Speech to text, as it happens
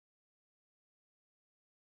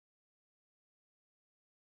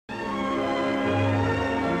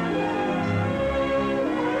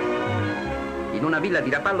In una villa di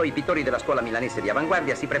Rapallo i pittori della scuola milanese di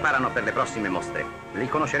avanguardia si preparano per le prossime mostre. Li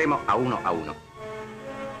conosceremo a uno a uno.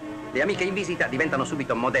 Le amiche in visita diventano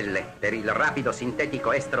subito modelle per il rapido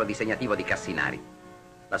sintetico estro disegnativo di Cassinari.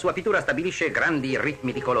 La sua pittura stabilisce grandi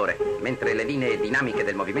ritmi di colore, mentre le linee dinamiche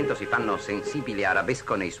del movimento si fanno sensibili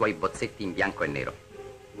arabesco nei suoi bozzetti in bianco e nero.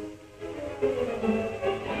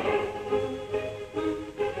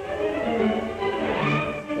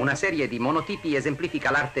 Una serie di monotipi esemplifica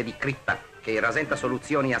l'arte di Crippa, che rasenta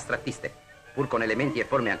soluzioni astrattiste, pur con elementi e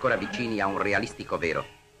forme ancora vicini a un realistico vero.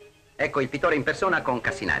 Ecco il pittore in persona con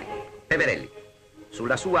Cassinari. Peverelli.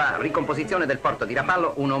 Sulla sua ricomposizione del porto di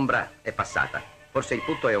Rapallo un'ombra è passata. Forse il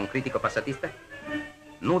putto è un critico passatista?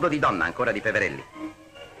 Nudo di donna, ancora di Peverelli.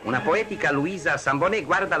 Una poetica Luisa Sambonet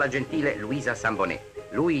guarda la gentile Luisa Sambonet.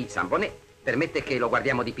 Lui, Sambonet, permette che lo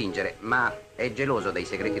guardiamo dipingere, ma è geloso dei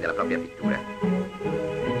segreti della propria pittura.